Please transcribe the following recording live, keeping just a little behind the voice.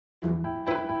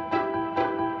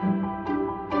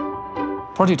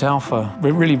Project Alpha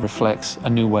really reflects a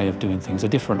new way of doing things, a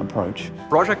different approach.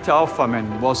 Project Alpha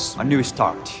was a new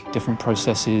start. Different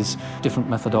processes, different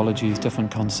methodologies, different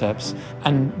concepts,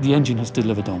 and the engine has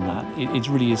delivered on that. It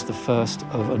really is the first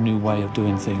of a new way of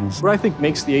doing things. What I think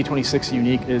makes the A26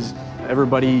 unique is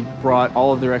everybody brought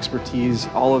all of their expertise,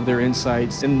 all of their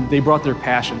insights, and they brought their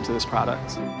passion to this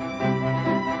product.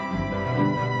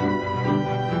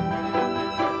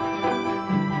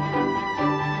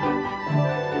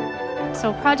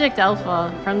 So Project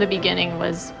Alpha, from the beginning,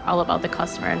 was all about the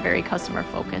customer and very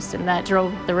customer-focused, and that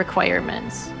drove the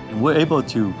requirements. We're able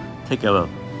to take a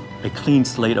clean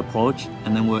slate approach,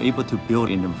 and then we're able to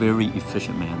build in a very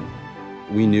efficient manner.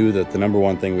 We knew that the number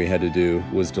one thing we had to do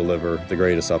was deliver the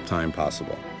greatest uptime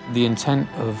possible. The intent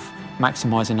of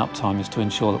maximizing uptime is to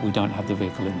ensure that we don't have the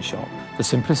vehicle in the shop. The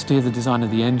simplicity of the design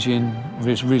of the engine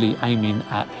is really aiming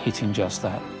at hitting just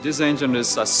that. This engine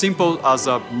is as simple as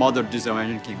a modern diesel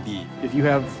engine can be. If you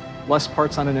have less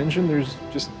parts on an engine, there's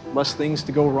just less things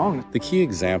to go wrong. The key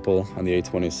example on the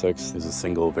A26 is a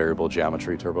single variable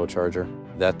geometry turbocharger.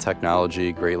 That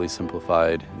technology greatly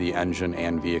simplified the engine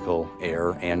and vehicle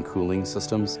air and cooling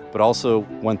systems. But also,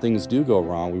 when things do go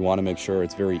wrong, we want to make sure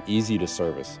it's very easy to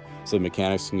service, so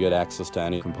mechanics can get access to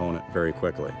any component very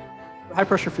quickly. The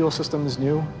high-pressure fuel system is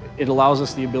new. It allows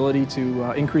us the ability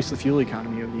to increase the fuel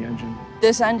economy of the engine.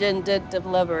 This engine did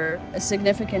deliver a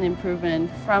significant improvement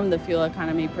from the fuel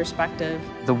economy perspective.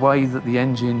 The way that the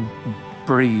engine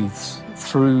breathes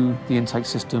through the intake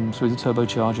system, through the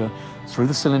turbocharger, through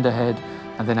the cylinder head,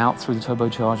 and then out through the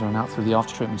turbocharger and out through the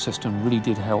after-treatment system really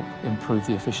did help improve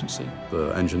the efficiency.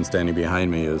 The engine standing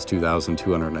behind me is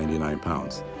 2,299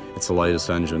 pounds. It's the lightest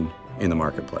engine in the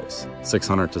marketplace,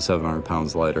 600 to 700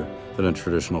 pounds lighter than a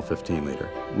traditional 15-liter.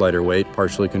 Lighter weight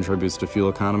partially contributes to fuel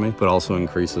economy, but also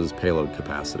increases payload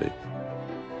capacity.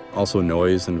 Also,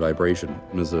 noise and vibration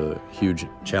is a huge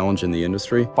challenge in the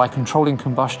industry. By controlling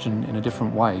combustion in a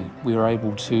different way, we were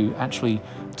able to actually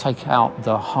take out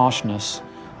the harshness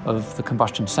of the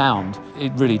combustion sound.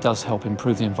 It really does help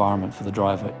improve the environment for the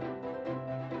driver.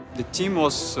 The team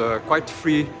was quite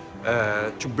free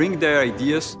to bring their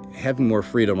ideas. Having more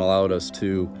freedom allowed us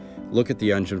to look at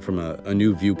the engine from a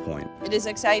new viewpoint. It is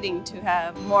exciting to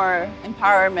have more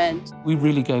empowerment. We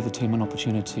really gave the team an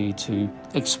opportunity to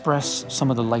express some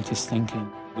of the latest thinking.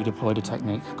 We deployed a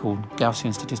technique called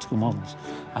Gaussian statistical models,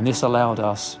 and this allowed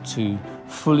us to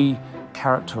fully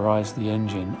characterize the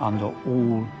engine under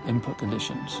all input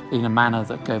conditions in a manner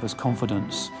that gave us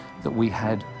confidence that we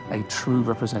had a true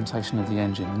representation of the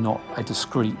engine, not a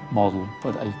discrete model,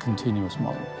 but a continuous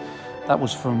model. That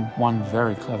was from one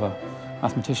very clever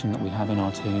mathematician that we have in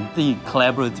our team. The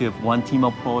collaborative one-team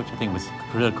approach, I think, was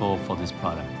critical for this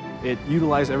product. It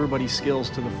utilized everybody's skills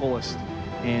to the fullest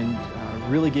and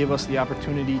really gave us the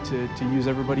opportunity to use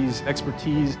everybody's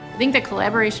expertise. I think the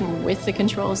collaboration with the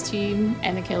controls team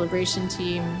and the calibration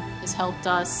team has helped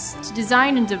us to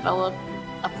design and develop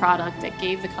a product that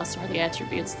gave the customer the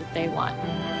attributes that they want.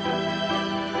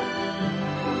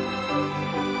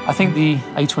 I think the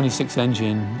A26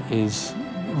 engine is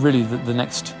really the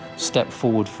next step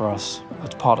forward for us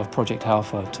as part of Project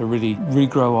Alpha to really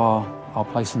regrow our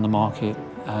place in the market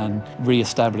and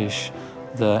re-establish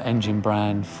the engine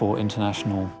brand for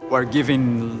international. We're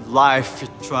giving life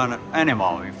to an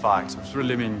animal, in fact. So it's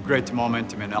really been great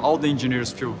momentum, and all the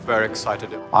engineers feel very excited.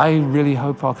 I really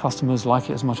hope our customers like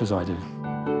it as much as I do.